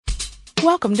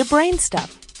Welcome to Brain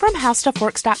Stuff from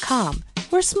HowStuffWorks.com,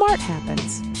 where smart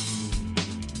happens.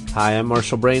 Hi, I'm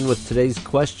Marshall Brain with today's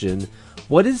question.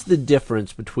 What is the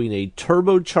difference between a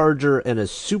turbocharger and a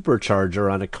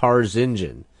supercharger on a car's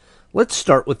engine? Let's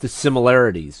start with the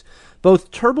similarities. Both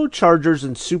turbochargers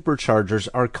and superchargers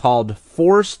are called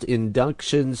forced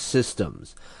induction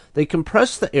systems. They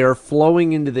compress the air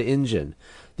flowing into the engine.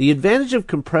 The advantage of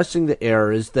compressing the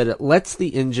air is that it lets the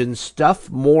engine stuff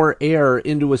more air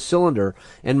into a cylinder,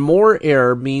 and more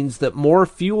air means that more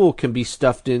fuel can be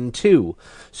stuffed in too,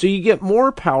 so you get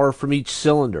more power from each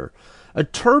cylinder. A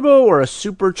turbo or a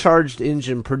supercharged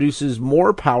engine produces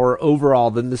more power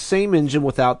overall than the same engine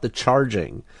without the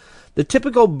charging. The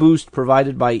typical boost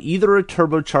provided by either a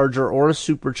turbocharger or a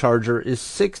supercharger is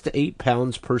 6 to 8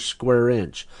 pounds per square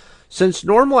inch. Since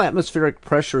normal atmospheric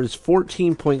pressure is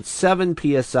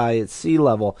 14.7 psi at sea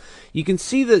level, you can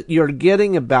see that you're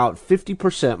getting about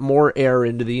 50% more air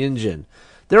into the engine.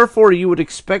 Therefore, you would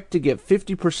expect to get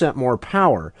 50% more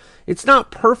power. It's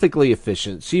not perfectly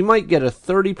efficient, so you might get a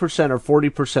 30% or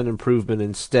 40% improvement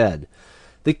instead.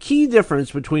 The key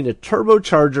difference between a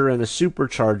turbocharger and a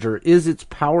supercharger is its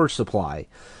power supply.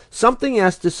 Something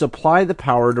has to supply the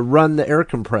power to run the air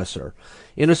compressor.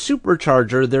 In a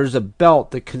supercharger, there's a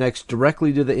belt that connects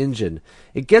directly to the engine.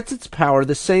 It gets its power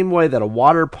the same way that a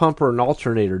water pump or an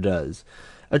alternator does.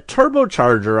 A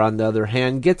turbocharger, on the other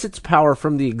hand, gets its power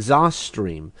from the exhaust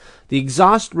stream. The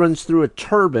exhaust runs through a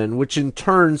turbine, which in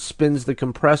turn spins the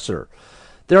compressor.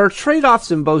 There are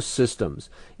trade-offs in both systems.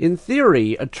 In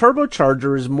theory, a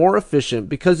turbocharger is more efficient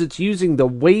because it's using the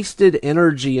wasted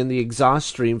energy in the exhaust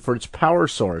stream for its power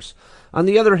source. On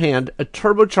the other hand, a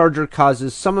turbocharger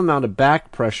causes some amount of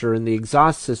back pressure in the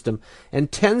exhaust system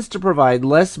and tends to provide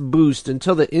less boost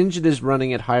until the engine is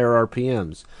running at higher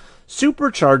RPMs.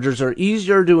 Superchargers are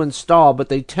easier to install, but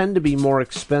they tend to be more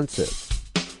expensive.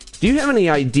 Do you have any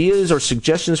ideas or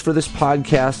suggestions for this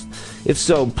podcast? If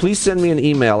so, please send me an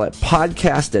email at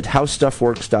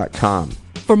podcast@howstuffworks.com.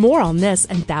 For more on this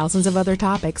and thousands of other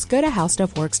topics, go to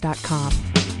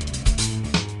HowStuffWorks.com.